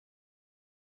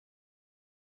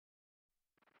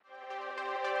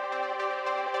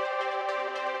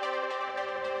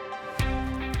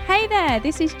Hey there,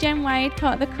 this is Jen Wade,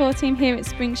 part of the core team here at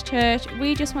Springs Church.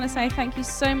 We just want to say thank you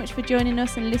so much for joining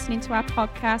us and listening to our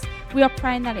podcast. We are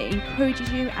praying that it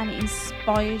encourages you and it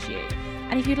inspires you.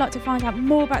 And if you'd like to find out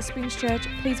more about Springs Church,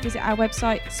 please visit our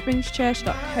website,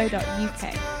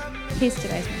 springschurch.co.uk. Here's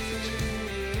today's message.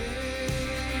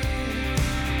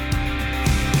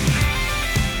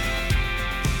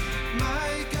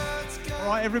 All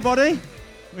right, everybody?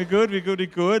 We're good.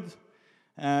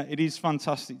 It is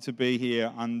fantastic to be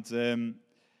here, and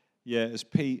as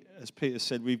Peter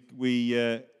said, we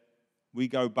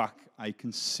go back a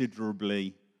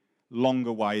considerably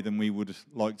longer way than we would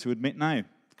like to admit now,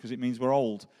 because it means we're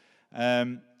old.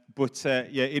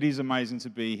 It is amazing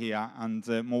to be here, and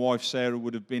my wife Sarah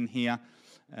would have been here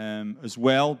as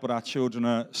well, but our children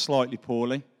are slightly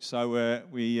poorly, so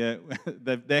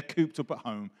they're cooped up at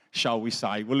home, shall we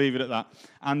say? We'll leave it at that.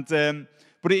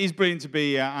 But it is brilliant to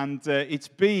be here, and it's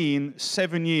been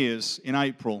 7 years in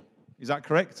April. Is that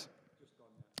correct?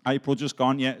 April just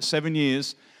gone, yeah, 7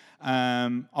 years.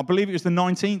 I believe it was the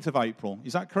 19th of April.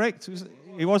 Is that correct?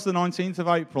 It was the 19th of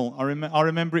April. I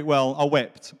remember it well. I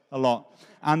wept a lot.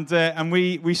 And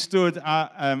we stood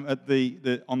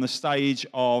on the stage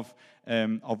of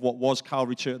what was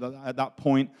Calvary Church at that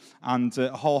point, and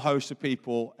a whole host of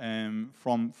people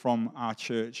from our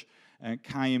church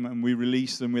came, and we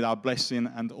released them with our blessing,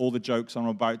 and all the jokes I'm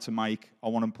about to make, I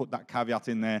want to put that caveat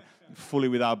in there, fully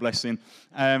with our blessing,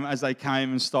 as they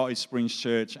came and started Springs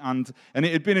Church. And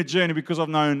it had been a journey, because I've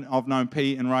known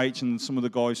Pete and Rach and some of the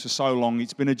guys for so long.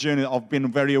 It's been a journey that I've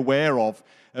been very aware of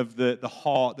the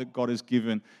heart that God has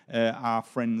given our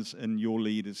friends and your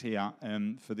leaders here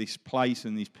for this place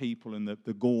and these people and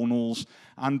the Gornals.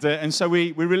 And so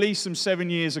we released them 7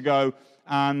 years ago,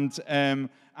 and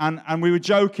we were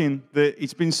joking that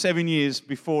it's been 7 years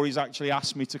before he's actually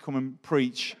asked me to come and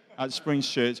preach at Springs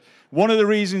Church. One of the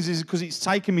reasons is because it's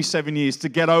taken me 7 years to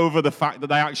get over the fact that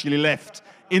they actually left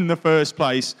in the first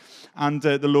place. And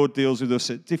the Lord deals with us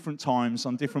at different times,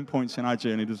 on different points in our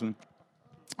journey, doesn't he?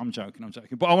 I'm joking.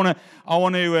 But I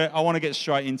want to get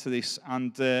straight into this,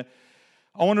 and I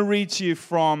want to read to you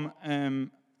from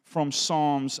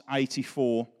Psalms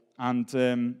 84. And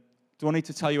do I need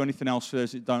to tell you anything else for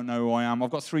those that don't know who I am?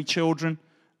 I've got 3 children.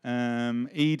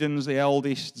 Eden's the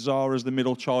eldest, Zara's the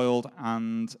middle child,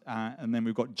 and then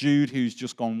we've got Jude, who's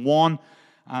just gone 1.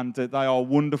 And they are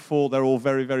wonderful. They're all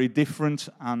very, very different,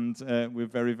 and we're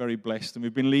very, very blessed. And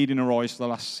we've been leading Arise for the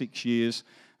last 6 years.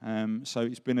 So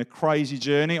it's been a crazy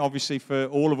journey. Obviously, for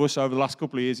all of us over the last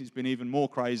couple of years, it's been even more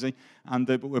crazy.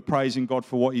 But we're praising God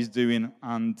for what He's doing,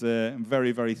 and I'm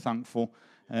very, very thankful.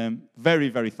 Very,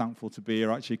 very thankful to be here,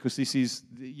 actually, because this is,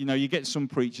 you get some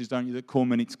preachers, don't you, that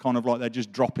come and it's kind of like they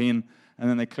just drop in and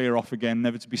then they clear off again,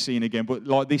 never to be seen again. But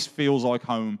like this feels like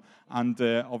home. And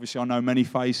obviously I know many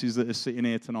faces that are sitting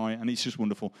here tonight, and it's just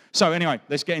wonderful. So anyway,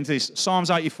 let's get into this. Psalms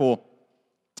 84.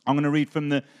 I'm going to read from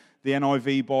the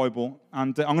NIV Bible,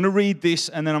 and I'm going to read this,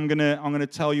 and then I'm going to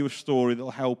tell you a story that'll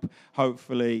help,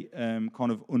 hopefully, kind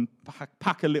of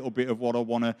unpack a little bit of what I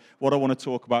want to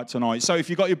talk about tonight. So, if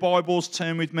you've got your Bibles,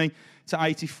 turn with me to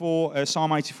 84,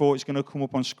 Psalm 84. It's going to come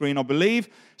up on screen, I believe.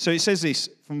 So it says this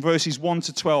from verses 1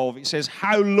 to 12. It says,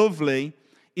 "How lovely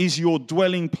is your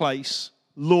dwelling place,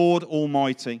 Lord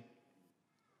Almighty!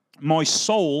 My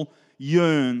soul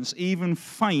yearns, even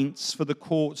faints, for the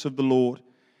courts of the Lord.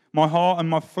 My heart and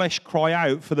my flesh cry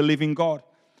out for the living God.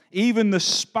 Even the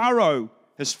sparrow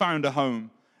has found a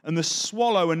home, and the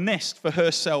swallow a nest for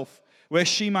herself, where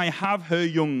she may have her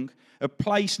young, a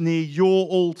place near your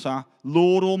altar,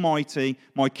 Lord Almighty,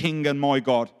 my King and my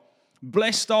God.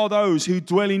 Blessed are those who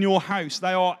dwell in your house.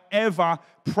 They are ever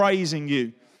praising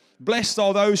you. Blessed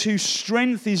are those whose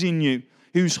strength is in you,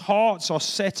 whose hearts are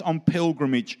set on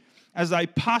pilgrimage. As they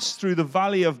pass through the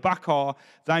valley of Bacar,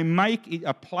 they make it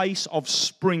a place of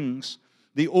springs.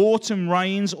 The autumn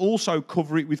rains also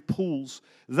cover it with pools.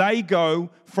 They go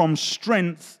from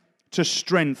strength to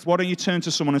strength." Why don't you turn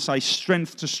to someone and say,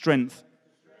 strength to strength?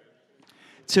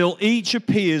 "Till each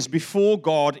appears before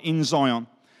God in Zion.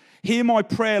 Hear my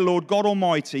prayer, Lord God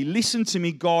Almighty. Listen to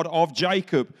me, God of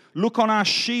Jacob. Look on our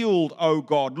shield, O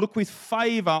God. Look with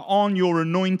favor on your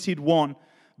anointed one."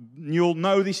 You'll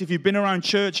know this if you've been around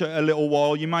church a little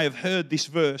while. You may have heard this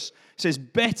verse. It says,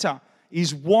 "Better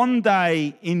is one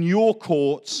day in your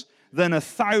courts than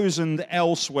 1,000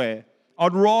 elsewhere.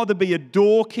 I'd rather be a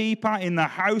doorkeeper in the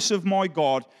house of my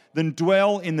God than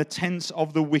dwell in the tents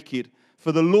of the wicked.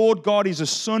 For the Lord God is a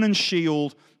sun and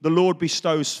shield. The Lord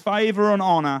bestows favor and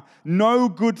honor. No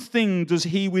good thing does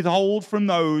he withhold from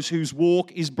those whose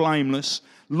walk is blameless.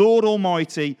 Lord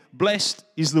Almighty, blessed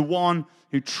is the one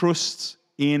who trusts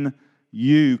in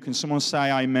you. Can someone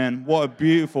say amen? What a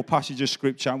beautiful passage of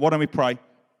scripture. Why don't we pray?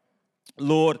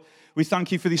 Lord, we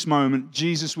thank you for this moment.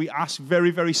 Jesus, we ask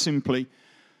very, very simply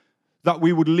that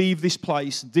we would leave this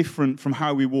place different from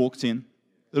how we walked in.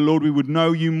 The Lord, we would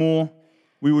know you more,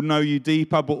 we would know you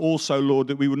deeper, but also, Lord,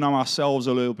 that we would know ourselves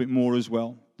a little bit more as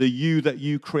well. The you that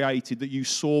you created, that you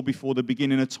saw before the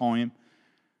beginning of time.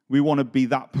 We want to be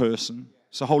that person.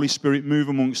 So Holy Spirit, move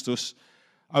amongst us.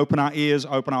 Open our ears,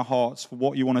 open our hearts for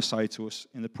what you want to say to us.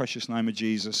 In the precious name of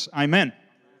Jesus. Amen.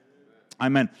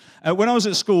 Amen. When I was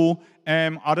at school,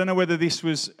 I don't know whether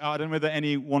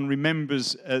anyone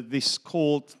remembers this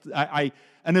called, an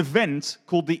event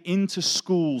called the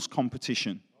Inter-Schools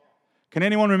competition. Can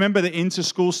anyone remember the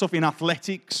inter-school stuff in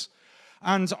athletics?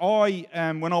 And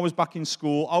when I was back in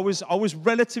school, I was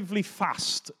relatively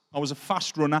fast. I was a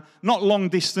fast runner, not long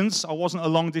distance. I wasn't a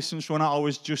long distance runner. I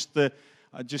was just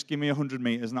give me 100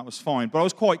 meters and that was fine. But I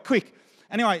was quite quick.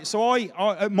 Anyway, so I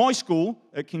at my school,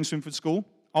 at King Swinford School,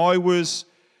 I was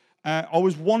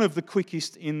one of the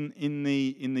quickest in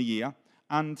the year.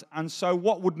 And so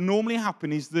what would normally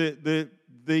happen is the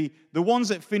ones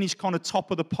that finished kind of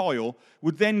top of the pile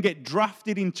would then get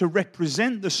drafted in to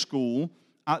represent the school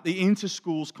at the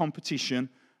inter-schools competition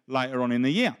later on in the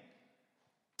year.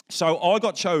 So I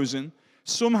got chosen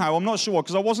somehow. I'm not sure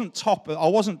because I wasn't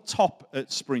top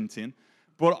at sprinting,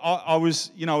 but I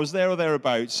was there or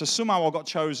thereabouts. So somehow I got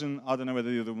chosen. I don't know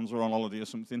whether the other ones were on holiday or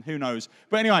something. Who knows?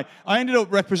 But anyway, I ended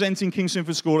up representing King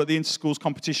Swinford School at the inter-schools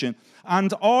competition,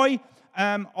 and I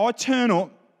turn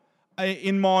up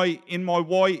in my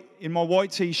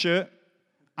white t-shirt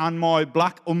and my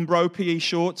black Umbro PE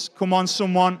shorts. Come on,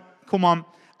 someone, come on.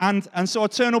 And so I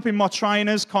turn up in my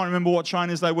trainers. Can't remember what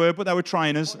trainers they were, but they were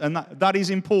trainers, and that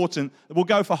is important. We'll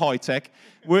go for high tech.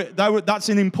 That's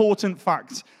an important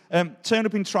fact. Turn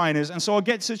up in trainers, and so I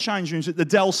get to the change rooms at the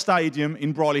Dell Stadium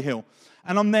in Briley Hill,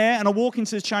 and I'm there, and I walk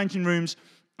into the changing rooms,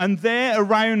 and there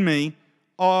around me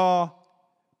are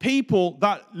people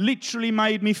that literally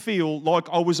made me feel like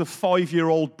I was a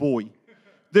 5-year-old boy.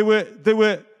 There were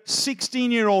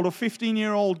 16-year-old or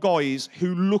 15-year-old guys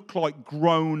who look like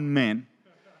grown men,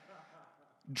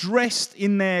 dressed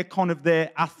in their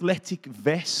athletic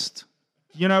vest.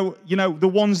 You know, the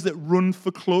ones that run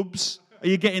for clubs. Are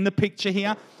you getting the picture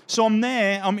here? So I'm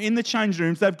there, I'm in the change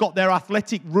rooms, they've got their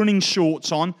athletic running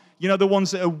shorts on, the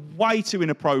ones that are way too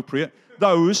inappropriate,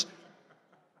 those.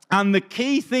 And the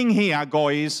key thing here,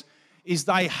 guys, is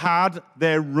they had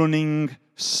their running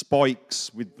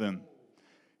spikes with them.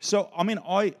 So,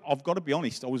 I've got to be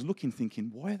honest, I was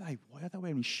thinking, why are they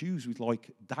wearing shoes with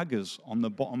like daggers on the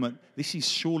bottom? This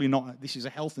is a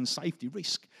health and safety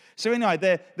risk. So anyway,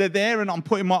 they're there, and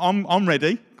I'm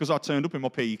ready, because I turned up in my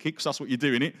PE kit, because that's what you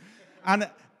do, innit?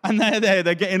 And they're there,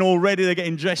 they're getting all ready, they're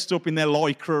getting dressed up in their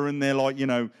lycra, and they're like,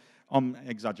 I'm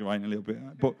exaggerating a little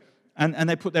bit, but and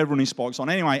they put their running spikes on.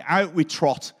 Anyway, out we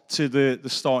trot to the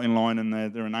starting line, and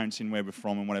they're announcing where we're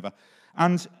from and whatever.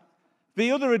 And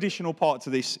the other additional part to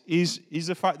this is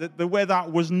the fact that the weather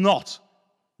was not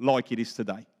like it is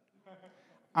today.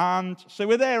 And so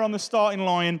we're there on the starting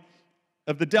line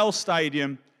of the Dell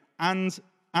Stadium, and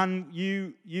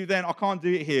you then, I can't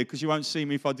do it here because you won't see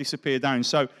me if I disappear down.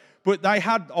 But they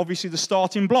had obviously the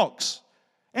starting blocks.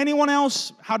 Anyone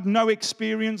else had no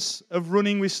experience of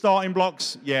running with starting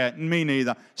blocks? Yeah, me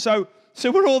neither. So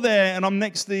we're all there, and I'm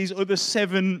next to these other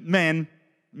 7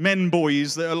 men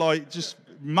boys that are like just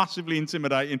massively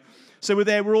intimidating. So we're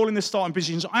there, we're all in the starting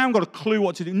positions. I haven't got a clue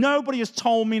what to do. Nobody has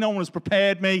told me, no one has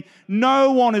prepared me,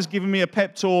 no one has given me a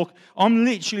pep talk. I'm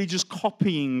literally just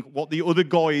copying what the other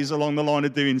guys along the line are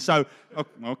doing. So,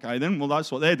 okay then, well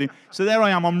that's what they're doing. So there I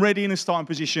am, I'm ready in the starting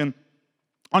position.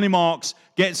 On your marks,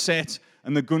 get set,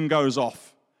 and the gun goes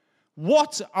off.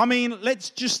 Let's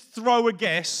just throw a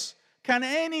guess. Can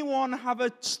anyone have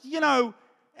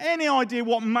any idea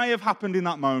what may have happened in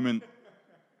that moment?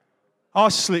 I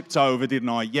slipped over, didn't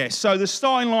I? Yes. So the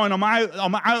starting line, I'm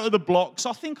out of the blocks.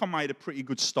 I think I made a pretty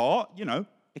good start,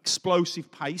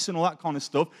 explosive pace and all that kind of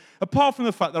stuff. Apart from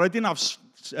the fact that I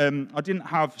didn't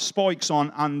have spikes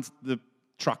on and the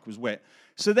track was wet.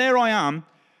 So there I am.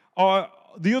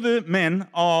 The other men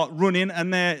are running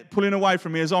and they're pulling away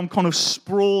from me as I'm kind of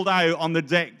sprawled out on the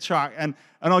deck track. And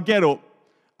I get up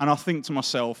and I think to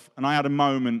myself, and I had a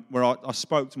moment where I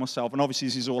spoke to myself, and obviously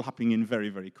this is all happening in very,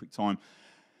 very quick time.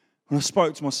 And I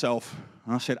spoke to myself,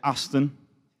 and I said, Aston,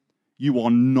 you are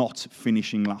not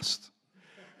finishing last.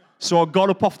 So I got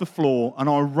up off the floor, and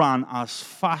I ran as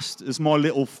fast as my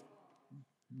little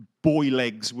boy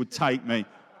legs would take me.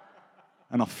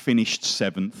 And I finished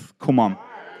 7th. Come on.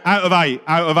 Out of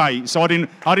 8. So I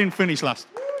didn't finish last.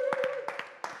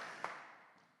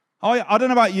 I don't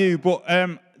know about you, but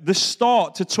the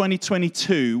start to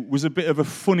 2022 was a bit of a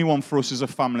funny one for us as a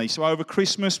family. So over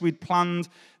Christmas, we'd planned,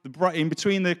 in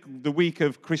between the week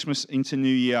of Christmas into New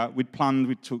Year, we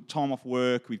took time off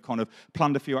work, we'd kind of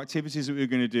planned a few activities that we were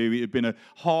going to do. It had been a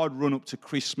hard run up to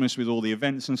Christmas with all the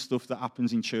events and stuff that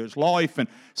happens in church life. And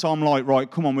so I'm like, right,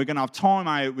 come on, we're going to have time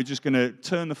out. We're just going to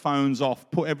turn the phones off,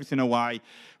 put everything away.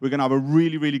 We're going to have a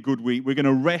really, really good week. We're going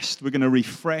to rest. We're going to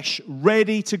refresh,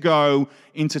 ready to go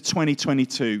into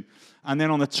 2022. And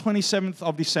then on the 27th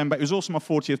of December, it was also my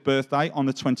 40th birthday on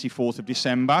the 24th of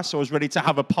December. So I was ready to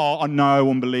have a party. I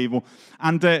know, unbelievable.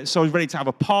 And so I was ready to have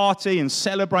a party and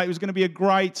celebrate. It was going to be a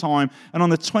great time. And on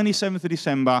the 27th of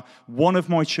December, one of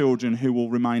my children, who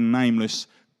will remain nameless,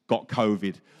 got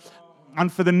COVID.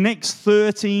 And for the next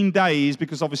 13 days,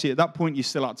 because obviously at that point you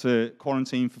still had to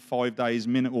quarantine for 5 days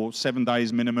or 7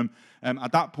 days minimum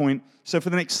at that point. So for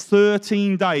the next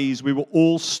 13 days, we were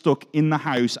all stuck in the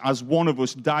house as one of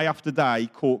us, day after day,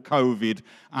 caught COVID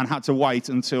and had to wait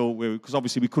until because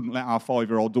obviously we couldn't let our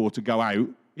 5-year-old daughter go out,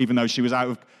 even though she was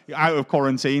out of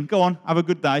quarantine. Go on, have a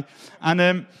good day.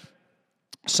 And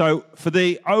so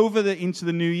into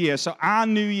the new year. So our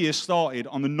new year started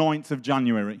on the 9th of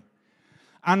January.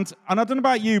 And I don't know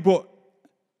about you, but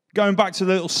going back to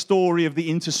the little story of the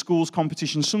inter-schools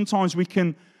competition, sometimes we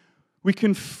can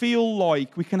feel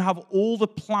like we can have all the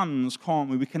plans,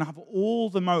 can't we? We can have all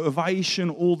the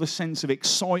motivation, all the sense of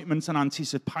excitement and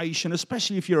anticipation,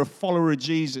 especially if you're a follower of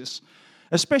Jesus,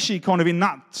 especially kind of in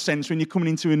that sense when you're coming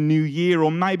into a new year,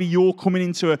 or maybe you're coming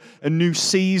into a new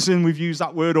season. We've used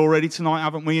that word already tonight,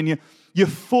 haven't we? And you're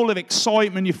full of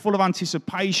excitement, you're full of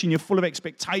anticipation, you're full of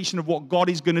expectation of what God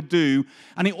is going to do.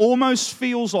 And it almost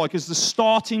feels like as the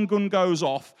starting gun goes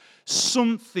off,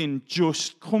 something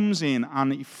just comes in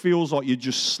and it feels like you're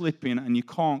just slipping and you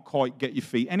can't quite get your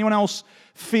feet. Anyone else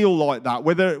feel like that?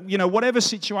 Whether, whatever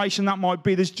situation that might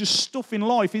be, there's just stuff in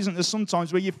life, isn't there,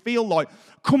 sometimes where you feel like,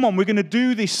 come on, we're going to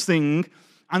do this thing,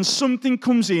 and something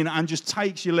comes in and just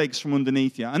takes your legs from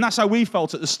underneath you. And that's how we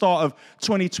felt at the start of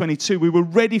 2022. We were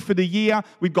ready for the year.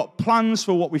 We'd got plans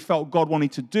for what we felt God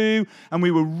wanted to do. And we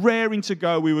were raring to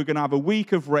go. We were going to have a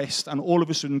week of rest. And all of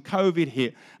a sudden, COVID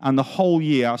hit. And the whole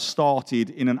year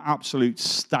started in an absolute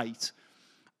state.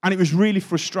 And it was really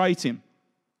frustrating.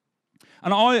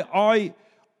 And I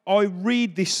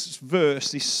read this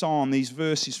verse, this psalm, these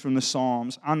verses from the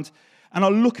Psalms, and I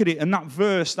look at it, and that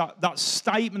verse, that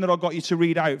statement that I got you to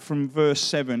read out from verse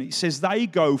 7, it says, they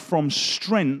go from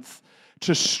strength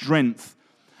to strength.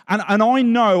 And I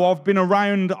know I've been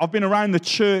around the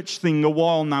church thing a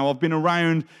while now. I've been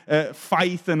around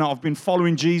faith, and I've been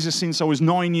following Jesus since I was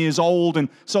 9 years old. And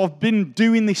so I've been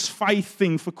doing this faith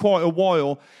thing for quite a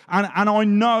while. And I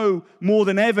know more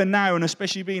than ever now, and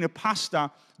especially being a pastor,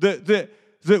 that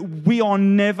we are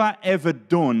never, ever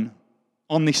done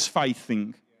on this faith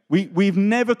thing. We've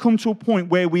never come to a point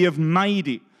where we have made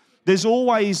it. There's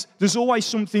always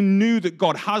something new that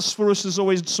God has for us. There's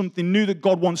always something new that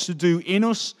God wants to do in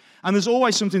us. And there's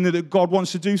always something that God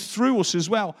wants to do through us as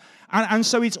well. And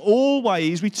so it's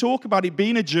always, we talk about it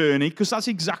being a journey because that's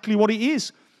exactly what it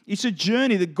is. It's a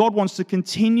journey that God wants to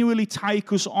continually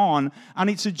take us on. And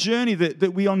it's a journey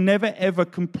that we are never, ever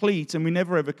complete, and we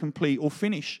never, ever complete or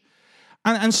finish.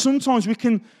 And sometimes we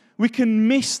can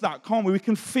miss that, can't we? We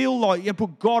can feel like, yeah,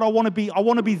 but God, I want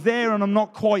to be there, and I'm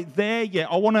not quite there yet.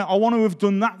 I want to have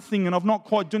done that thing, and I've not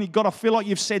quite done it. God, I feel like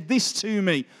you've said this to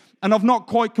me, and I've not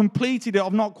quite completed it.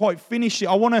 I've not quite finished it.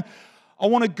 I want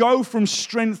to go from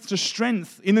strength to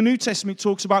strength. In the New Testament, it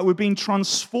talks about we're being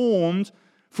transformed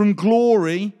from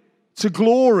glory to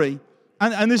glory,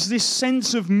 and there's this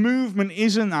sense of movement,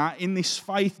 isn't there, in this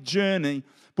faith journey?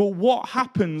 But what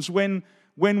happens when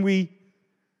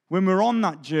we're on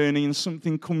that journey and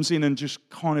something comes in and just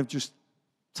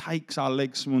takes our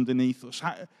legs from underneath us?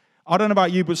 I don't know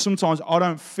about you, but sometimes I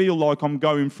don't feel like I'm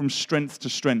going from strength to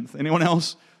strength. Anyone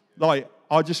else? Like,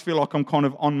 I just feel like I'm kind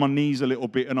of on my knees a little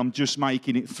bit and I'm just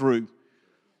making it through.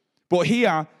 But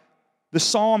here, the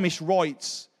psalmist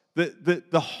writes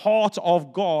that the heart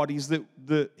of God is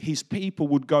that his people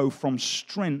would go from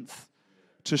strength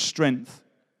to strength.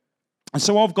 And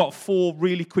so I've got 4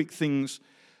 really quick things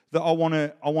that I want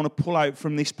to pull out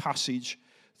from this passage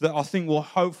that I think will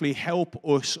hopefully help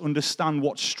us understand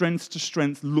what strength to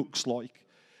strength looks like.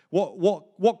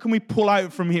 What can we pull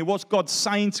out from here? What's God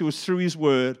saying to us through His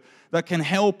Word that can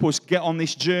help us get on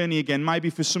this journey again? Maybe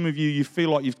for some of you, you feel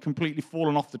like you've completely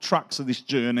fallen off the tracks of this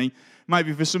journey.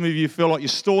 Maybe for some of you feel like you're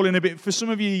stalling a bit. For some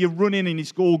of you, you're running and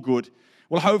it's all good.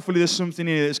 Well, hopefully there's something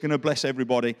here that's going to bless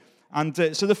everybody. And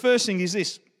so the first thing is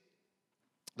this.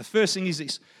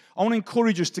 I want to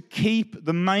encourage us to keep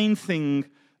the main thing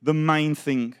the main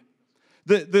thing.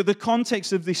 The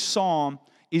context of this psalm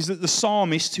is that the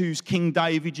psalmist, who's King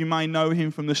David, you may know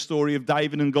him from the story of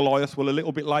David and Goliath. Well, a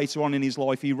little bit later on in his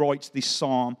life, he writes this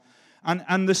psalm.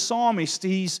 And the psalmist,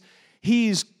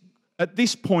 he's at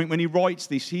this point when he writes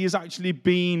this, he has actually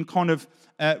been kind of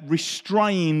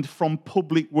restrained from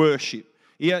public worship.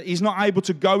 He's not able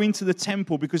to go into the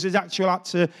temple because he's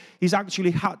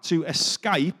actually had to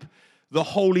escape the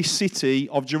holy city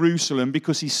of Jerusalem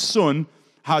because his son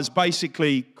has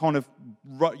basically kind of,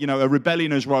 a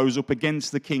rebellion has rose up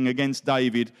against the king, against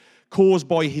David, caused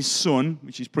by his son,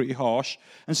 which is pretty harsh.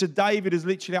 And so David has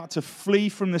literally had to flee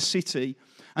from the city.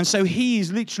 And so he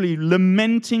is literally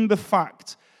lamenting the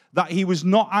fact that he was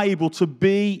not able to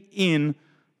be in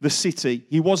the city.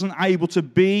 He wasn't able to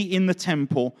be in the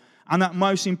temple. And that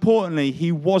most importantly,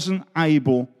 he wasn't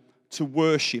able to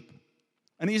worship.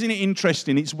 And isn't it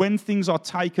interesting? It's when things are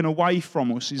taken away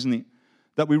from us, isn't it,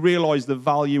 that we realize the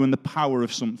value and the power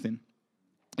of something.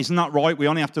 Isn't that right? We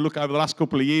only have to look over the last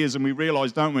couple of years and we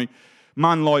realize, don't we?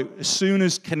 Man, like, as soon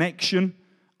as connection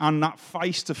and that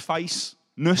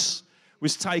face-to-face-ness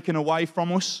was taken away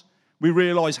from us, we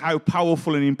realize how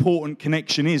powerful and important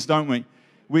connection is, don't we?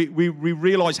 We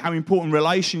realize how important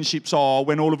relationships are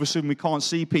when all of a sudden we can't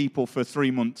see people for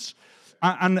 3 months.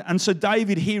 And so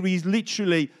David here,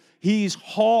 he's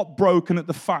heartbroken at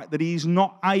the fact that he's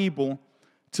not able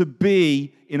to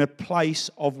be in a place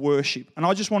of worship. And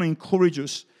I just want to encourage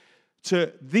us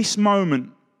to this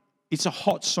moment. It's a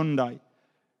hot Sunday.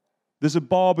 There's a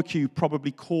barbecue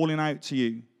probably calling out to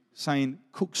you, saying,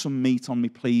 cook some meat on me,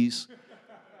 please.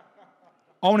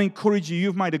 I want to encourage you,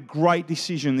 you've made a great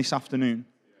decision this afternoon.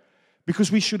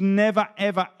 Because we should never,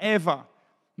 ever, ever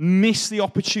miss the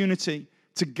opportunity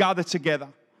to gather together.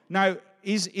 Now,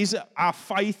 is our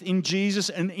faith in Jesus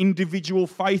an individual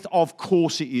faith? Of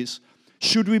course it is.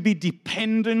 Should we be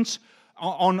dependent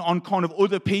on kind of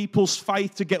other people's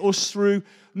faith to get us through?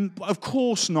 Of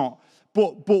course not.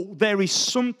 But there is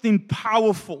something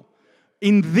powerful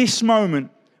in this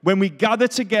moment when we gather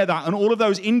together and all of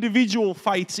those individual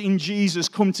faiths in Jesus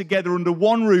come together under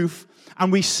one roof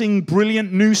and we sing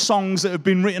brilliant new songs that have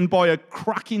been written by a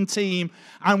cracking team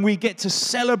and we get to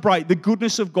celebrate the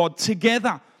goodness of God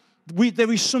together.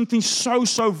 There is something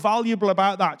so valuable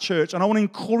about that, church. And I want to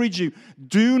encourage you,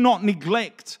 do not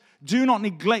neglect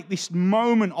this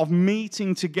moment of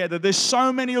meeting together. There's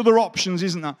so many other options,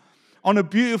 isn't there? On a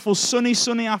beautiful sunny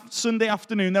Sunday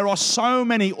afternoon, there are so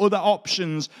many other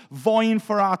options vying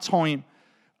for our time.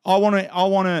 I want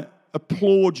to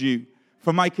applaud you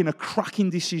for making a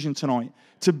cracking decision tonight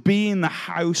to be in the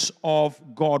house of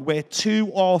God, where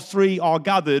 2 or 3 are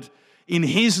gathered in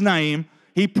His name.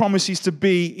 He promises to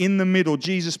be in the middle.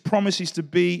 Jesus promises to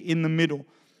be in the middle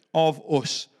of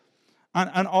us.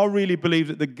 And I really believe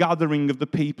that the gathering of the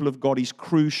people of God is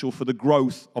crucial for the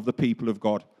growth of the people of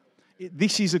God.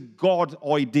 This is a God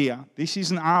idea. This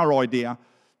isn't our idea.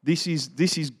 This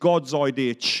is God's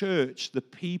idea. Church, the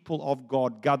people of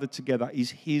God gathered together,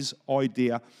 is His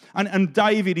idea. And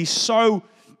David is so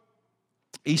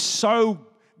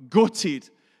gutted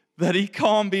that he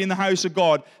can't be in the house of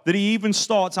God, that he even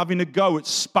starts having a go at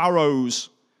sparrows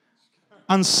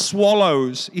and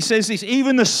swallows. He says this,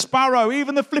 even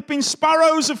the flipping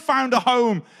sparrows have found a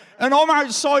home. And I'm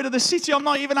outside of the city. I'm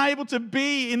not even able to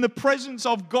be in the presence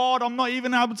of God. I'm not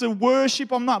even able to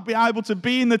worship. I'm not able to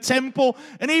be in the temple.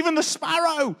 And even the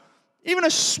sparrow, even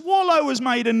a swallow has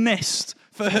made a nest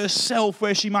for herself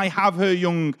where she may have her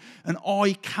young. And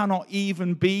I cannot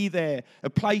even be there. A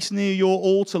place near your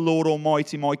altar, Lord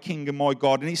Almighty, my King and my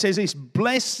God. And it says this,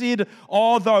 blessed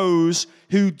are those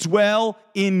who dwell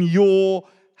in your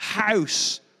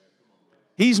house.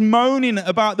 He's moaning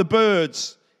about the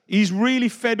birds. He's really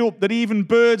fed up that even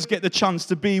birds get the chance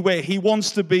to be where he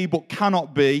wants to be but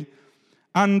cannot be.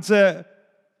 And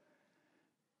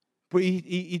but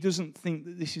he doesn't think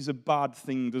that this is a bad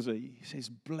thing, does he? He says,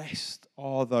 blessed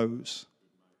are those,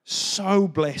 so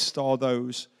blessed are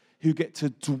those who get to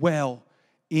dwell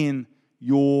in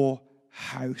your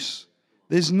house.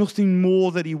 There's nothing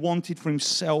more that he wanted for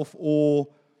himself or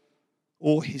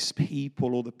his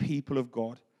people or the people of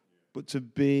God, but to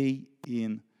be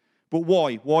in. But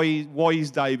why? Why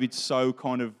is David so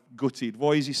kind of gutted?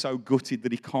 Why is he so gutted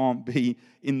that he can't be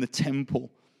in the temple,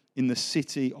 in the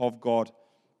city of God?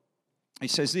 It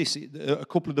says this, a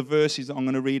couple of the verses that I'm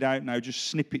going to read out now, just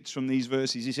snippets from these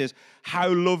verses. He says, how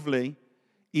lovely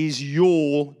is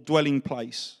your dwelling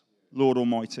place, Lord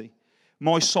Almighty.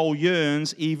 My soul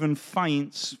yearns, even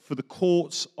faints, for the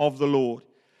courts of the Lord.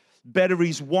 Better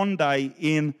is one day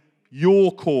in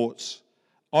your courts.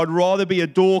 I'd rather be a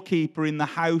doorkeeper in the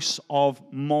house of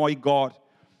my God.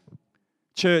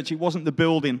 Church, it wasn't the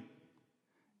building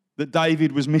that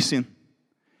David was missing.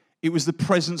 It was the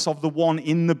presence of the one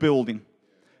in the building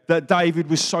that David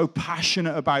was so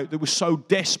passionate about, that was so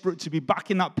desperate to be back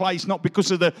in that place, not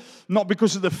because of the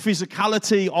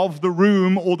physicality of the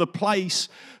room or the place,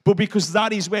 but because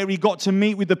that is where he got to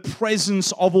meet with the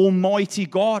presence of Almighty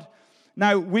God.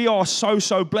 Now, we are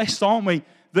so blessed, aren't we,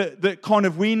 that kind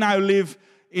of we now live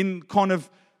in kind of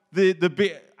the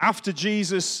bit after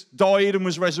Jesus died and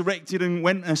was resurrected and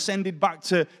went and ascended back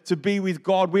to be with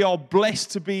God. We are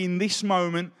blessed to be in this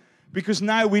moment, because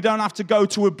now we don't have to go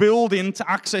to a building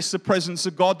to access the presence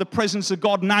of God. The presence of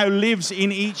God now lives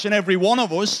in each and every one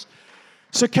of us.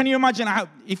 So can you imagine how,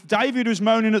 if David was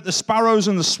moaning at the sparrows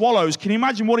and the swallows, can you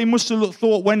imagine what he must have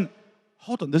thought when,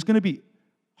 hold on,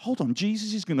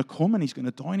 Jesus is going to come and he's going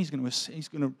to die and he's going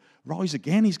to rise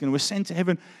again, he's going to ascend to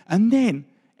heaven, and then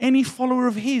any follower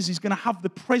of his is going to have the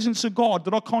presence of God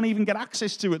that I can't even get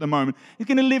access to at the moment. He's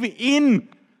going to live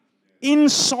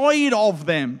inside of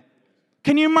them.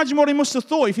 Can you imagine what he must have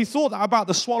thought if he thought that about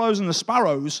the swallows and the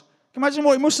sparrows? Can you imagine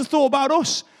what he must have thought about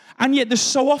us? And yet there's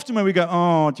so often when we go,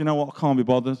 oh, do you know what? I can't be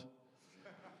bothered.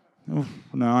 Oh,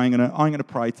 no, I ain't gonna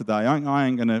pray today. I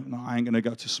ain't gonna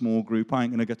go to small group. I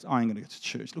ain't gonna go to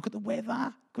church. Look at the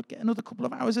weather. Could get another couple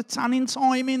of hours of tanning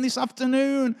time in this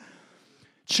afternoon.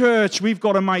 Church, we've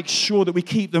got to make sure that we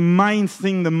keep the main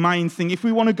thing the main thing. If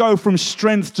we want to go from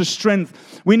strength to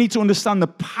strength, we need to understand the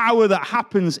power that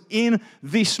happens in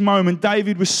this moment.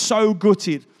 David was so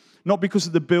gutted, not because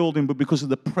of the building, but because of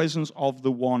the presence of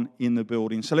the one in the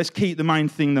building. So let's keep the main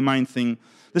thing the main thing.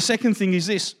 The second thing is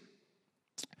this.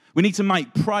 We need to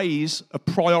make praise a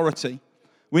priority.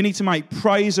 We need to make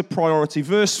praise a priority.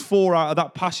 Verse 4 out of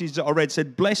that passage that I read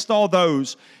said, "Blessed are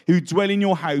those who dwell in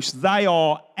your house. They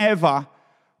are ever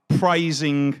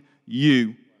praising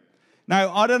you."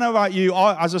 Now, I don't know about you.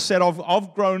 As I said,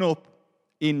 I've grown up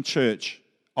in church.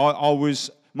 My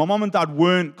mum and dad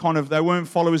weren't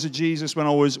followers of Jesus when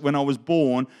I was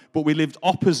born, but we lived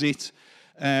opposite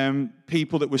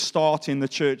people that were starting the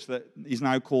church that is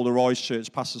now called Arise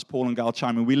Church, Pastors Paul and Gal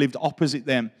Chapman. We lived opposite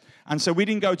them. And so we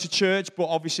didn't go to church, but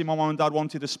obviously my mum and dad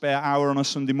wanted a spare hour on a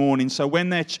Sunday morning. So when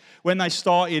they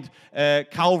started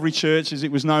Calvary Church, as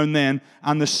it was known then,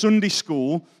 and the Sunday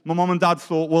school, my mum and dad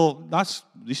thought, well,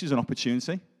 this is an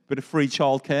opportunity, bit of free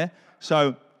childcare.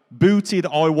 So booted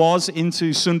I was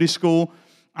into Sunday school.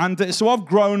 And so I've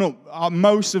grown up,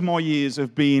 most of my years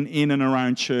of being in and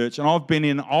around church, and I've been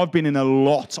in a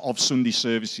lot of Sunday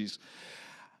services.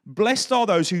 Blessed are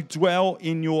those who dwell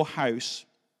in your house.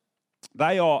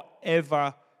 They are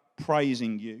ever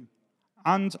praising you.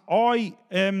 And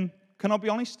can I be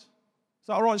honest? Is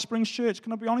that all right, Springs Church?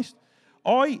 Can I be honest?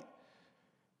 When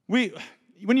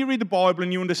you read the Bible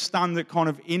and you understand that kind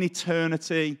of in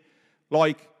eternity,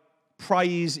 like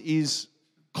praise is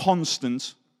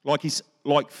constant, like it's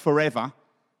like forever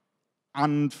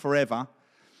and forever.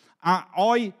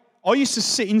 I used to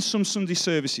sit in some Sunday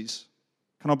services,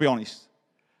 can I be honest?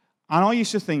 And I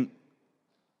used to think,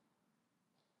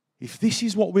 if this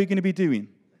is what we're going to be doing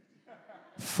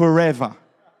forever,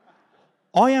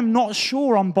 I am not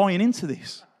sure I'm buying into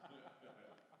this.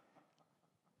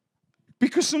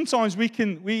 Because sometimes we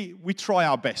try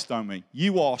our best, don't we?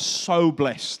 You are so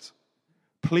blessed.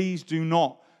 Please do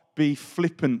not be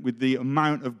flippant with the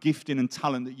amount of gifting and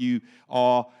talent that you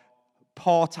are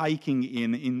partaking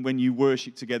in when you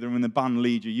worship together and when the band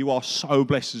lead you. You are so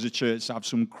blessed as a church to have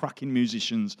some cracking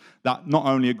musicians that not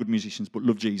only are good musicians but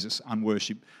love Jesus and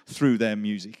worship through their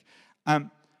music.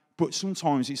 But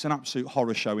sometimes it's an absolute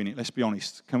horror show, innit? Let's be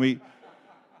honest. Can we?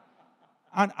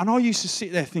 And I used to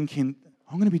sit there thinking,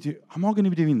 am I going to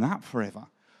be doing that forever?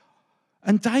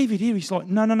 And David here, he's like,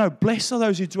 no. Blessed are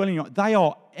those who dwell in you. They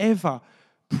are ever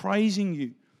praising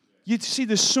you. You see,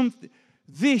 there's something.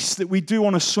 This that we do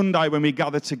on a Sunday when we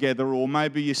gather together, or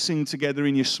maybe you sing together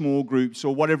in your small groups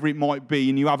or whatever it might be,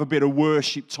 and you have a bit of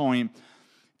worship time.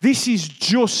 This is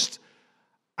just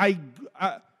a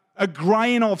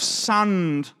grain of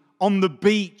sand on the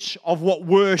beach of what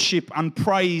worship and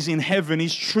praise in heaven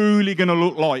is truly going to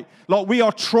look like. Like we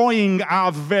are trying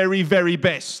our very, very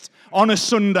best on a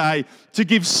Sunday to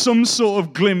give some sort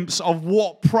of glimpse of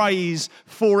what praise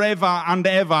forever and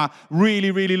ever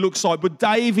really, really looks like. But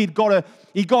David got a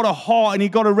heart and he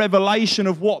got a revelation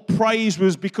of what praise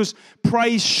was, because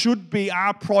praise should be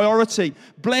our priority.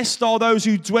 Blessed are those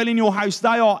who dwell in your house.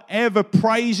 They are ever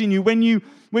praising you. When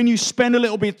when you spend a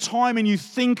little bit of time and you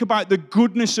think about the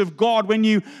goodness of God, when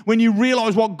you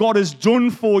realize what God has done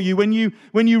for you, when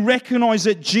you recognize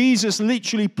that Jesus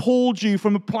literally pulled you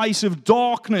from a place of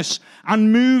darkness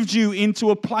and moved you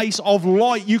into a place of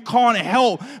light, you can't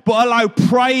help but allow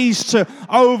praise to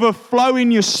overflow in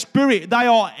your spirit. They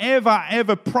are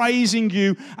ever praising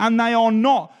you, and they are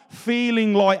not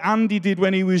feeling like Andy did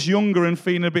when he was younger and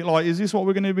feeling a bit like, is this what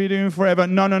we're going to be doing forever?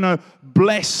 No.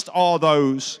 Blessed are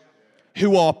those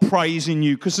who are praising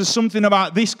you, because there's something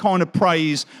about this kind of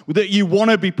praise that you want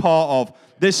to be part of.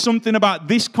 There's something about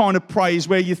this kind of praise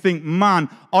where you think, man,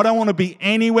 I don't want to be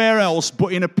anywhere else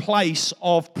but in a place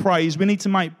of praise. We need to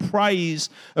make praise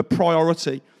a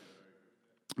priority.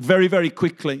 Very, very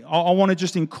quickly, I want to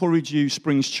just encourage you,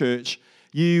 Springs Church.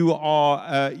 You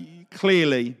are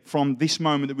clearly, from this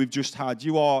moment that we've just had,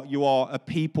 you are a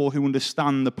people who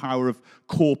understand the power of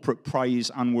corporate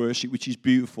praise and worship, which is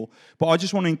beautiful. But I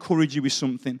just want to encourage you with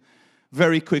something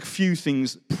very quick. Few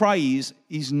things. Praise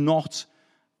is not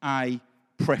a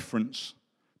preference.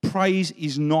 Praise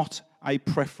is not a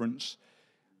preference.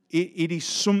 It is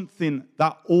something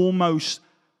that almost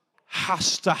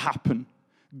has to happen.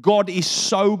 God is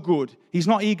so good. He's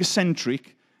not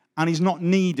egocentric and he's not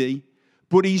needy,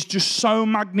 but he's just so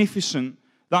magnificent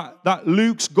that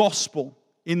Luke's gospel,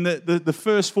 in the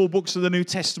first 4 books of the New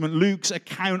Testament, Luke's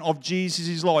account of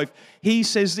Jesus' life, he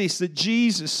says this, that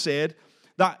Jesus said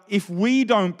that if we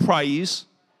don't praise,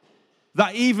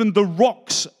 that even the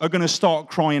rocks are going to start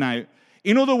crying out.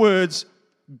 In other words,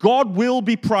 God will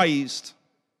be praised.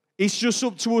 It's just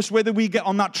up to us whether we get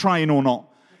on that train or not.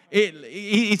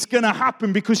 It's going to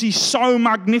happen because he's so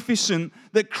magnificent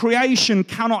that creation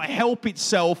cannot help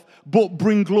itself but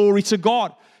bring glory to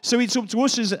God. So it's up to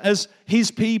us as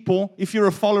his people, if you're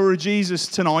a follower of Jesus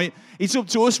tonight, it's up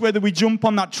to us whether we jump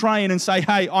on that train and say,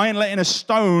 hey, I ain't letting a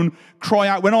stone cry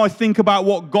out. When I think about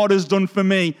what God has done for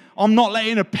me, I'm not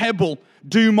letting a pebble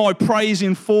do my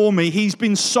praising for me. He's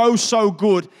been so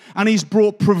good, and he's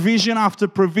brought provision after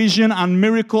provision and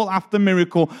miracle after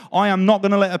miracle. I am not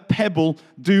going to let a pebble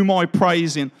do my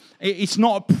praising. It's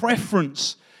not a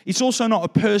preference. It's also not a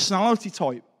personality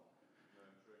type.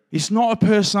 It's not a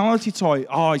personality type.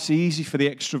 Oh, it's easy for the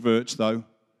extroverts, though.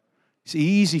 It's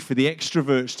easy for the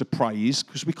extroverts to praise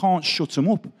because we can't shut them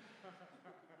up.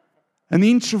 And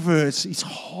the introverts, it's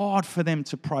hard for them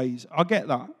to praise. I get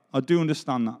that. I do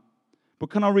understand that. But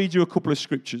can I read you a couple of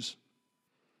scriptures?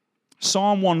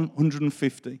 Psalm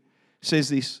 150 says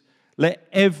this, let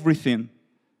everything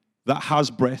that has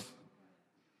breath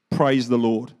praise the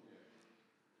Lord.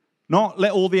 Not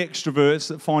let all the extroverts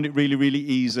that find it really, really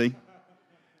easy,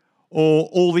 or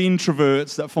all the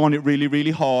introverts that find it really,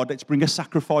 really hard. Let's bring a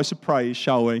sacrifice of praise,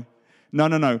 shall we?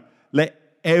 No. Let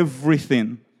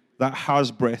everything that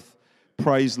has breath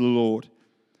praise the Lord.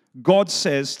 God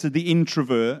says to the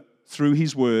introvert through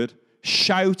his word,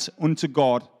 shout unto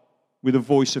God with a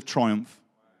voice of triumph.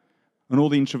 And all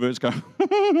the introverts go,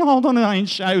 hold on, I ain't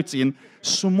shouting.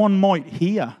 Someone might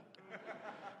hear.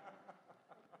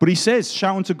 But he says,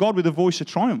 shout unto God with a voice of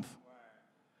triumph.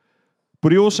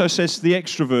 But he also says to the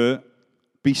extrovert,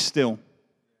 be still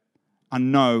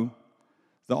and know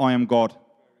that I am God.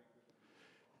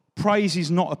 Praise is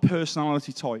not a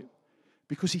personality type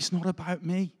because it's not about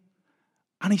me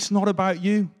and it's not about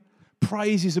you.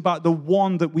 Praise is about the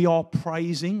one that we are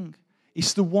praising.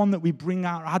 It's the one that we bring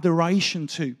our adoration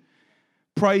to.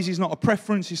 Praise is not a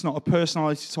preference. It's not a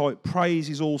personality type. Praise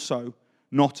is also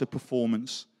not a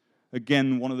performance.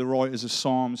 Again, one of the writers of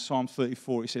Psalms, Psalm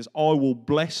 34, it says, I will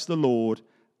bless the Lord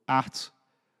at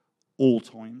all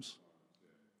times.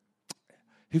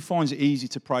 Who finds it easy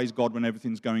to praise God when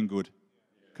everything's going good?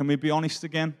 Can we be honest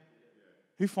again?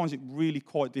 Who finds it really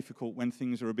quite difficult when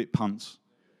things are a bit pants?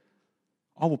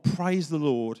 I will praise the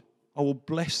Lord. I will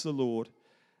bless the Lord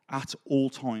at all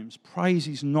times. Praise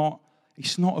is not,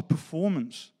 it's not a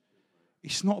performance.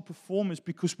 It's not a performance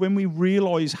because when we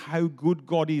realize how good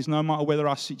God is, no matter whether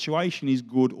our situation is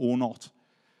good or not,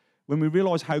 when we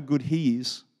realize how good he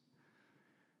is,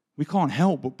 we can't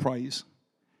help but praise.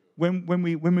 When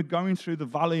we're going through the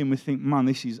valley and we think, man,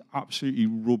 this is absolutely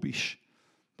rubbish.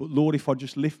 But Lord, if I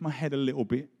just lift my head a little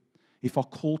bit, if I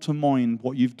call to mind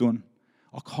what you've done,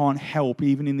 I can't help,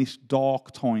 even in this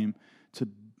dark time, to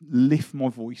lift my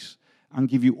voice and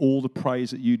give you all the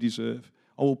praise that you deserve.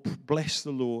 I will bless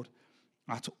the Lord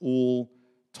at all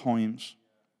times.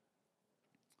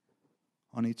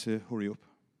 I need to hurry up.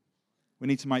 We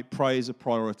need to make praise a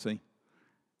priority.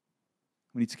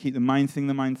 We need to keep the main thing,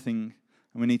 and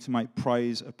we need to make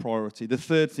praise a priority. The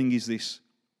third thing is this.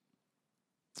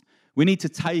 We need to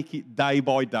take it day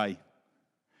by day.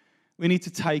 We need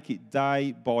to take it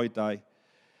day by day.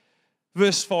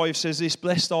 Verse 5 says this,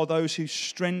 blessed are those whose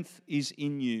strength is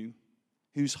in you,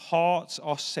 whose hearts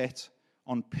are set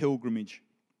on pilgrimage.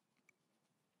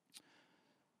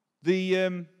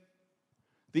 The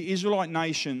Israelite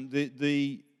nation,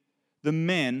 the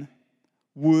men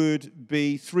would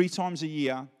be 3 times a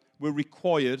year, were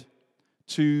required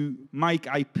to make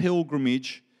a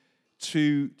pilgrimage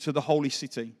to the holy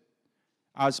city.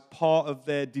 As part of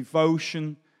their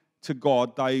devotion to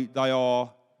God, they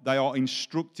are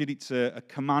instructed, it's a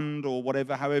command or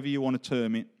whatever, however you want to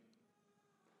term it.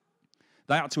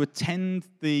 They had to attend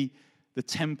the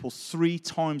temple 3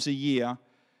 times a year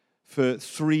for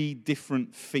 3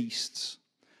 different feasts.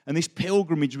 And this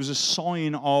pilgrimage was a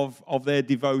sign of their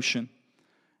devotion.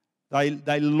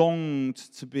 They longed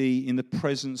to be in the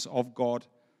presence of God.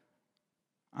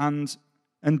 And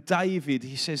David,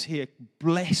 he says here,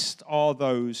 blessed are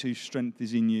those whose strength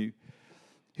is in you,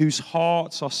 whose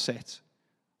hearts are set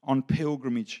on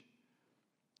pilgrimage.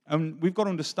 And we've got to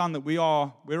understand that we're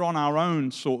on our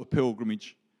own sort of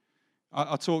pilgrimage.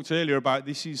 I talked earlier about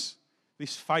this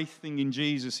faith thing in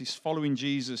Jesus, this following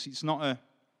Jesus. It's not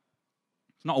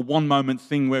a one-moment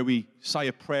thing where we say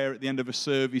a prayer at the end of a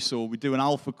service or we do an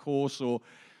alpha course. Or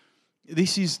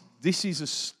this is a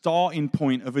starting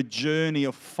point of a journey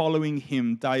of following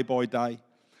Him day by day.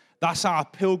 That's our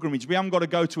pilgrimage. We haven't got to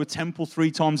go to a temple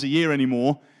 3 times a year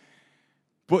anymore.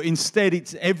 But instead,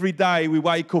 it's every day we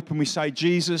wake up and we say,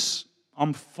 Jesus,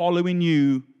 I'm following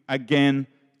you again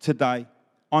today.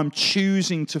 I'm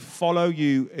choosing to follow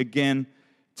you again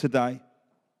today.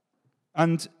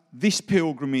 And this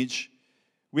pilgrimage,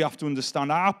 we have to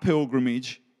understand, our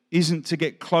pilgrimage isn't to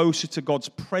get closer to God's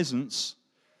presence,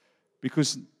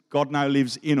 because God now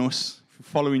lives in us,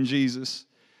 following Jesus.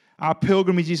 Our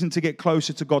pilgrimage isn't to get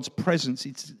closer to God's presence,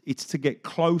 it's to get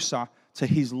closer to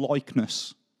His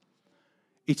likeness.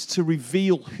 It's to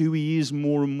reveal who He is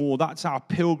more and more. That's our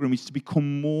pilgrimage, to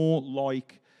become more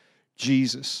like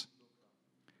Jesus.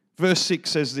 Verse 6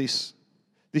 says this.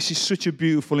 This is such a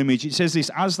beautiful image. It says this,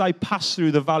 as they pass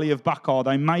through the valley of Bacar,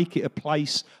 they make it a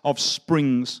place of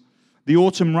springs. The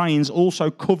autumn rains also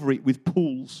cover it with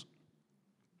pools.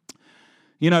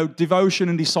 You know, devotion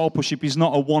and discipleship is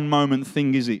not a one-moment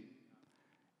thing, is it?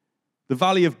 The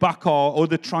valley of Bacar, or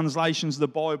the translations of the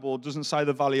Bible, doesn't say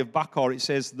the valley of Bacar. It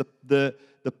says the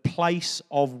place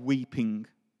of weeping.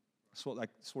 That's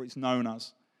what it's known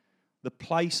as. The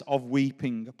place of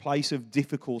weeping, a place of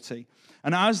difficulty.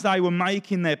 And as they were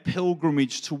making their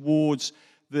pilgrimage towards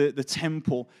the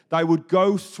temple, they would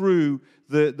go through,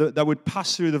 they would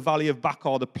pass through the valley of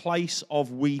Bacar, the place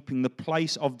of weeping, the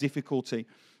place of difficulty.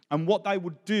 And what they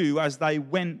would do as they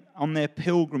went on their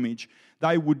pilgrimage,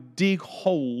 they would dig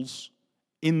holes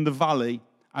in the valley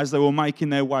as they were making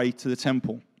their way to the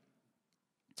temple.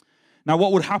 Now,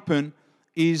 what would happen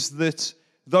is that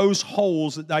those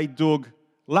holes that they dug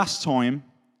last time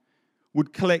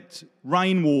would collect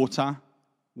rainwater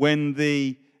when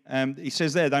he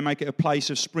says there, they make it a place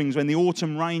of springs. When the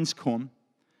autumn rains come,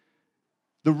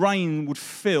 the rain would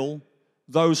fill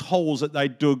those holes that they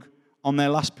dug on their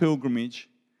last pilgrimage,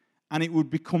 and it would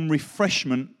become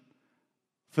refreshment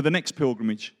for the next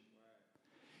pilgrimage.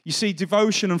 You see,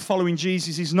 devotion and following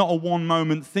Jesus is not a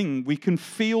one-moment thing. We can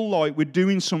feel like we're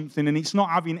doing something and it's not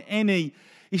having any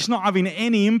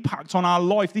impact on our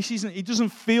life. It doesn't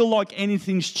feel like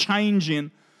anything's changing.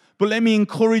 But let me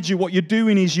encourage you, what you're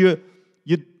doing is you're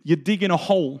digging a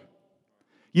hole.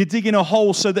 You're digging a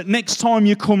hole so that next time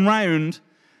you come round,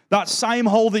 that same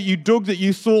hole that you dug that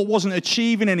you thought wasn't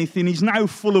achieving anything is now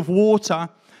full of water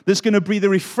that's going to be the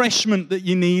refreshment that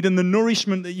you need and the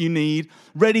nourishment that you need,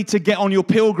 ready to get on your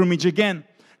pilgrimage again.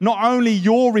 Not only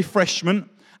your refreshment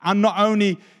and not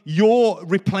only your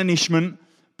replenishment,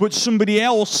 but somebody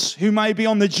else who may be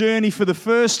on the journey for the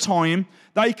first time,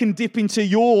 they can dip into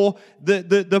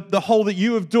the hole that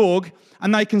you have dug,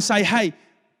 and they can say, hey,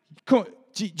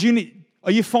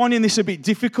 are you finding this a bit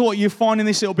difficult? Are you finding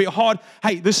this a little bit hard?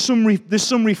 Hey, there's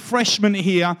some refreshment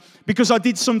here because I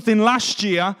did something last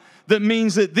year that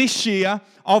means that this year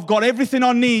I've got everything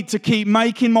I need to keep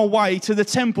making my way to the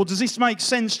temple. Does this make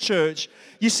sense, church?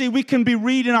 You see, we can be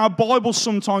reading our Bible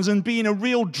sometimes and be in a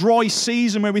real dry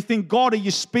season where we think, God, are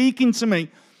you speaking to me?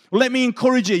 Well, let me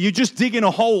encourage you. You're just digging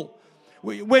a hole.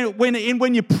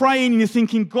 When you're praying and you're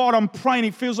thinking, God, I'm praying,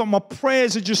 it feels like my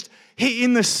prayers are just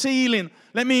hitting the ceiling.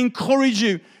 Let me encourage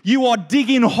you. You are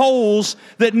digging holes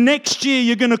that next year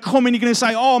you're going to come and you're going to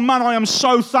say, oh man, I am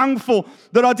so thankful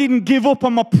that I didn't give up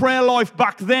on my prayer life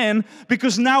back then,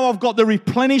 because now I've got the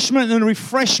replenishment and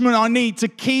refreshment I need to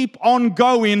keep on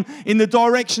going in the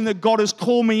direction that God has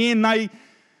called me in.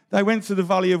 They went through the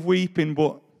valley of weeping,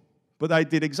 but they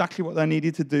did exactly what they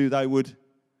needed to do. They would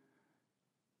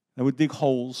They would dig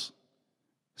holes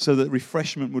so that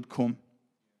refreshment would come.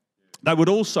 They would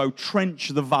also trench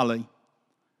the valley.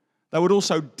 They would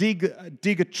also dig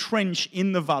a trench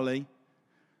in the valley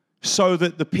so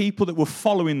that the people that were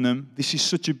following them, this is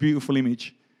such a beautiful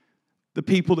image, the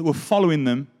people that were following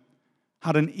them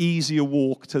had an easier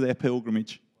walk to their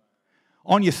pilgrimage.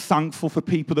 Aren't you thankful for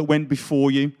people that went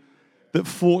before you, that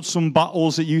fought some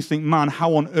battles that you think, man,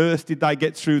 how on earth did they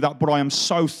get through that? But I am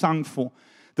so thankful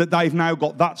that they've now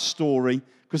got that story,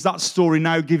 because that story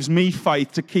now gives me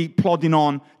faith to keep plodding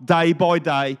on day by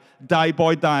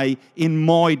day in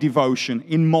my devotion,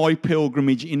 in my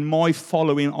pilgrimage, in my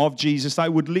following of Jesus. They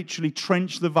would literally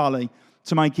trench the valley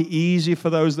to make it easier for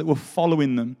those that were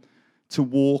following them to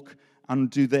walk and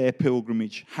do their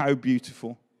pilgrimage. How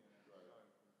beautiful.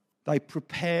 They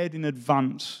prepared in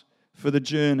advance for the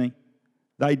journey.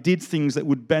 They did things that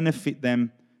would benefit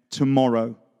them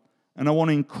tomorrow. And I want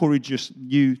to encourage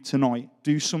you tonight,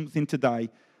 do something today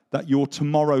that your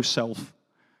tomorrow self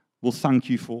will thank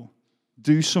you for.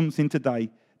 Do something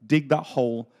today. Dig that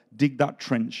hole. Dig that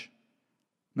trench.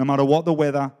 No matter what the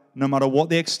weather, no matter what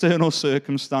the external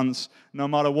circumstance, no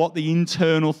matter what the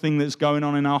internal thing that's going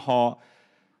on in our heart,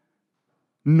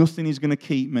 nothing is going to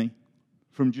keep me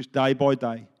from just day by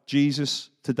day. Jesus,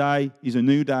 today is a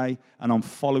new day, and I'm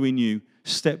following you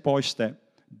step by step,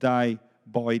 day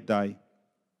by day.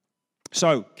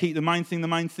 So, keep the main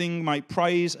thing, make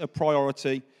praise a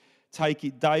priority, take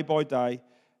it day by day,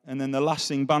 and then the last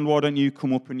thing, band, why don't you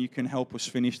come up and you can help us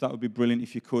finish? That would be brilliant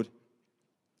if you could.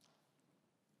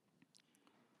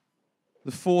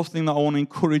 The fourth thing that I want to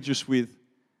encourage us with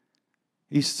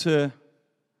is to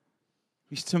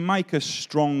make a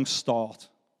strong start.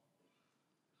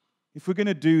 If we're going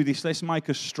to do this, let's make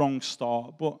a strong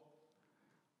start. But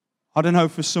I don't know,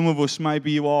 for some of us,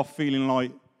 maybe you are feeling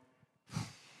like,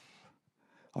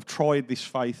 I've tried this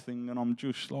faith thing and I'm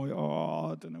just like,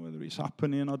 I don't know whether it's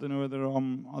happening. I don't know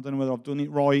whether I've done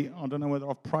it right. I don't know whether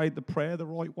I've prayed the prayer the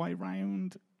right way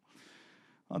round.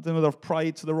 I don't know whether I've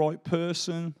prayed to the right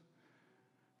person.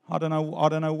 I don't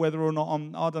know whether or not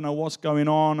I don't know what's going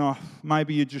on. Or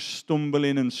maybe you're just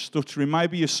stumbling and stuttering.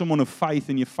 Maybe you're someone of faith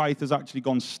and your faith has actually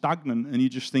gone stagnant and you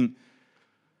just think,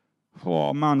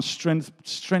 oh man, strength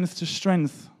to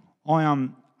strength. I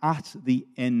am at the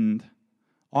end.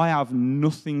 I have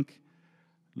nothing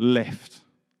left.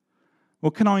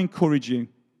 Well, can I encourage you?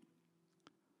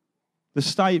 The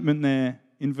statement there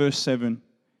in verse 7,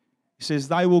 it says,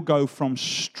 they will go from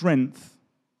strength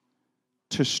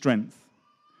to strength.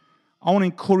 I want to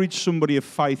encourage somebody of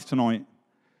faith tonight.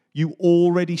 You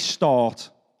already start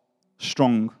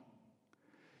strong.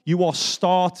 You are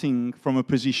starting from a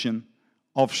position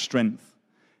of strength.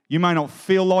 You may not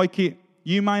feel like it.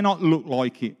 You may not look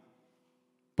like it.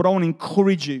 But I want to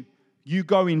encourage you. You're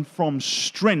going from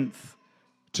strength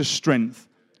to strength.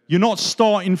 You're not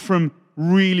starting from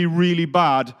really, really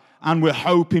bad and we're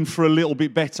hoping for a little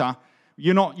bit better.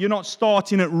 You're not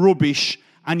starting at rubbish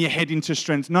and you're heading to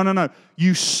strength. No.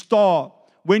 You start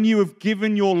when you have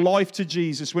given your life to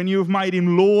Jesus, when you have made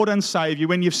him Lord and Savior,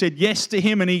 when you've said yes to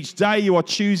him and each day you are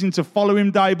choosing to follow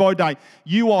him day by day,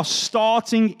 you are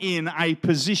starting in a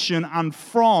position and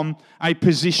from a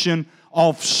position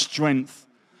of strength.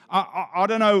 I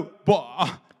don't know,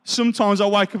 but sometimes I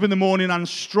wake up in the morning and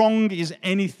strong is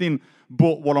anything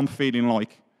but what I'm feeling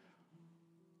like.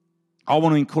 I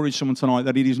want to encourage someone tonight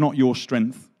that it is not your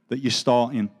strength that you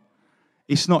start in.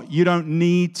 It's not, you don't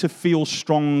need to feel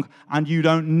strong and you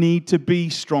don't need to be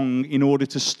strong in order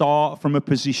to start from a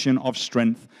position of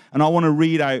strength. And I want to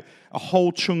read out a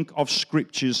whole chunk of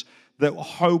scriptures that I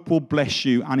hope will bless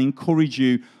you and encourage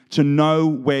you to know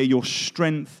where your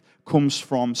strength comes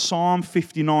from. Psalm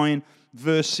 59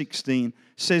 verse 16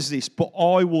 says this, but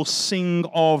I will sing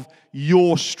of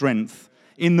your strength.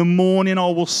 In the morning I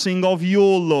will sing of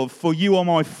your love, for you are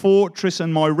my fortress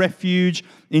and my refuge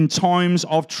in times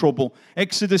of trouble.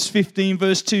 Exodus 15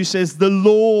 verse 2 says, the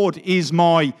Lord is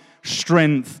my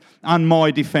strength and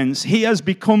my defense. He has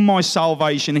become my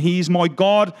salvation. He is my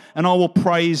God and I will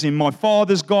praise him. My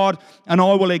Father's God and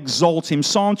I will exalt him.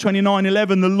 Psalm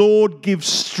 29:11, the Lord gives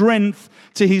strength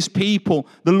to his people.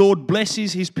 The Lord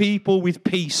blesses his people with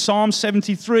peace. Psalm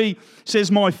 73 says,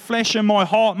 my flesh and my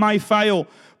heart may fail,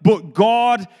 but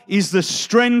God is the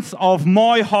strength of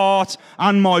my heart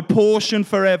and my portion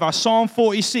forever. Psalm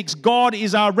 46, God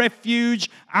is our refuge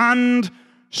and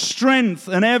strength,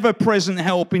 an ever-present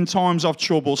help in times of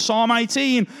trouble. Psalm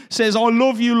 18 says, I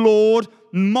love you, Lord,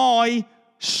 my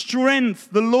strength.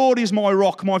 The Lord is my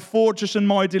rock, my fortress and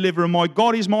my deliverer. My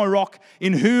God is my rock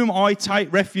in whom I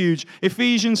take refuge.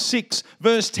 Ephesians 6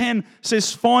 verse 10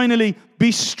 says, finally,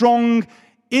 be strong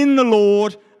in the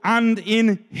Lord and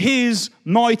in his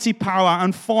mighty power.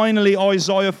 And finally,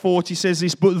 Isaiah 40 says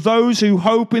this, but those who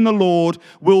hope in the Lord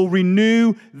will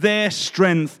renew their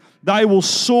strength. They will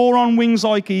soar on wings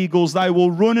like eagles. They will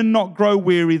run and not grow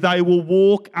weary. They will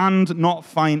walk and not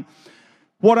faint.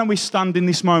 Why don't we stand in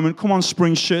this moment? Come on,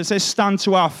 Spring Church. Let's stand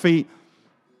to our feet.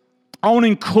 I want to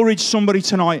encourage somebody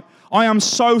tonight. I am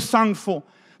so thankful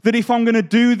that if I'm going to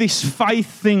do this faith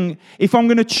thing, if I'm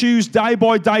going to choose day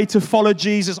by day to follow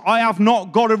Jesus, I have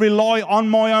not got to rely on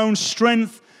my own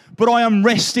strength, but I am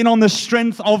resting on the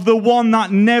strength of the one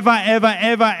that never, ever,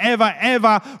 ever, ever,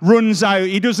 ever runs out.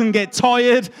 He doesn't get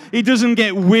tired. He doesn't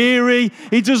get weary.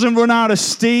 He doesn't run out of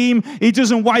steam. He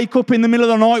doesn't wake up in the middle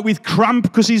of the night with cramp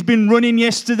because he's been running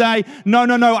yesterday. No.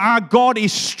 Our God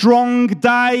is strong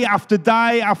day after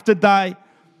day after day.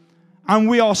 And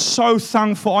we are so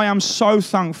thankful. I am so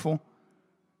thankful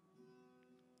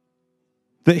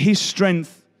that his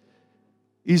strength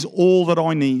is all that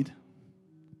I need.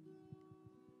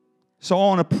 So I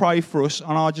want to pray for us,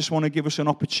 and I just want to give us an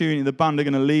opportunity. The band are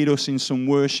going to lead us in some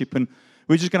worship, and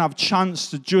we're just going to have a chance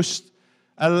to just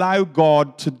allow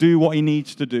God to do what he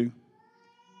needs to do.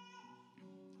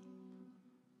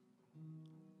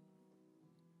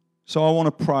 So I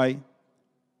want to pray.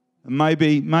 And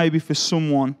maybe for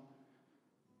someone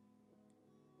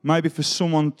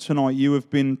tonight, you have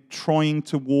been trying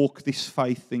to walk this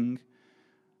faith thing.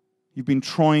 You've been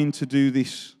trying to do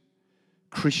this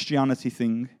Christianity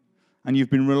thing, and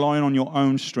you've been relying on your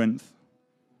own strength.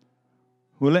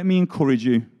 Well, let me encourage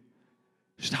you.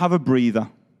 Just have a breather.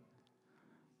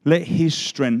 Let his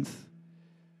strength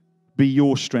be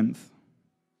your strength.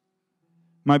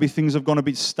 Maybe things have gone a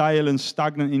bit stale and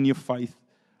stagnant in your faith.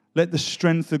 Let the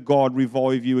strength of God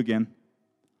revive you again.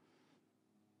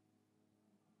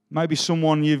 Maybe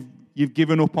someone you've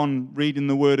given up on reading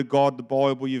the Word of God, the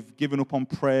Bible, you've given up on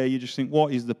prayer, you just think,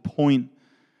 what is the point?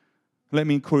 Let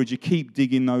me encourage you, keep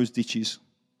digging those ditches.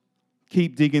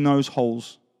 Keep digging those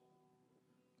holes.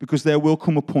 Because there will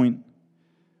come a point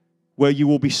where you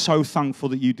will be so thankful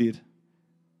that you did.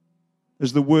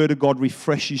 As the Word of God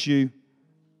refreshes you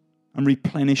and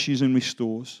replenishes and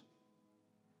restores.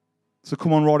 So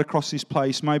come on, right across this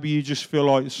place. Maybe you just feel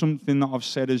like something that I've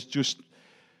said has just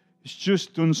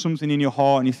done something in your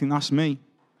heart and you think, that's me.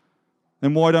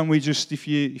 Then why don't we just, if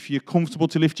you're comfortable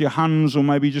to lift your hands, or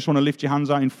maybe you just want to lift your hands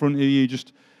out in front of you,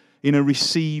 just in a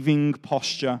receiving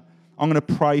posture, I'm going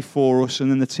to pray for us,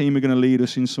 and then the team are going to lead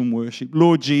us in some worship.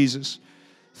 Lord Jesus,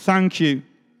 thank you.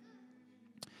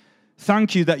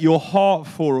 Thank you that your heart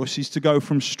for us is to go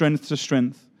from strength to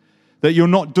strength. That you're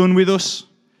not done with us.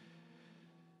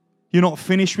 You're not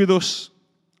finished with us.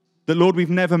 That, Lord, we've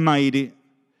never made it.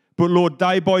 But, Lord,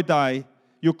 day by day,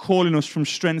 you're calling us from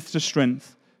strength to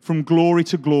strength, from glory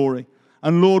to glory.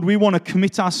 And, Lord, we want to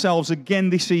commit ourselves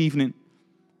again this evening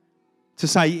to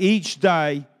say each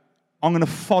day, I'm going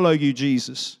to follow you,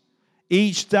 Jesus.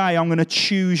 Each day, I'm going to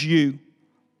choose you.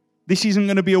 This isn't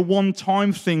going to be a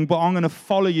one-time thing, but I'm going to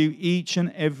follow you each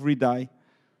and every day.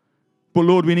 But,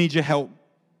 Lord, we need your help.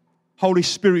 Holy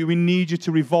Spirit, we need you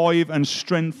to revive and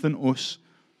strengthen us.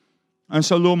 And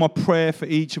so, Lord, my prayer for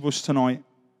each of us tonight,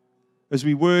 as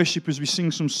we worship, as we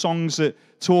sing some songs that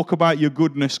talk about your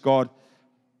goodness, God,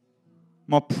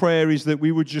 my prayer is that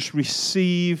we would just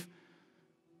receive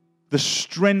the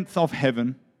strength of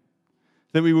heaven,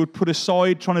 that we would put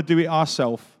aside trying to do it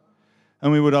ourselves,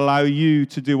 and we would allow you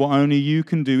to do what only you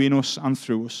can do in us and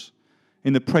through us.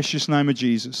 In the precious name of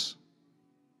Jesus.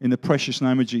 In the precious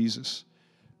name of Jesus.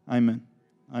 Amen.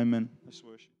 Amen. Let's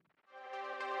worship.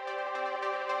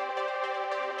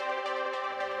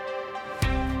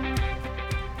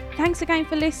 Thanks again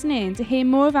for listening. To hear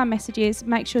more of our messages,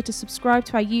 make sure to subscribe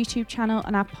to our YouTube channel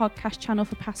and our podcast channel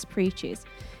for past preachers.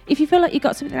 If you feel like you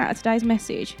got something out of today's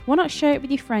message, why not share it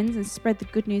with your friends and spread the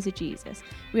good news of Jesus?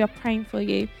 We are praying for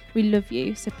you. We love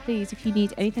you. So please, if you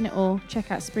need anything at all,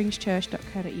 check out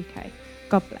springschurch.co.uk.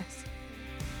 God bless.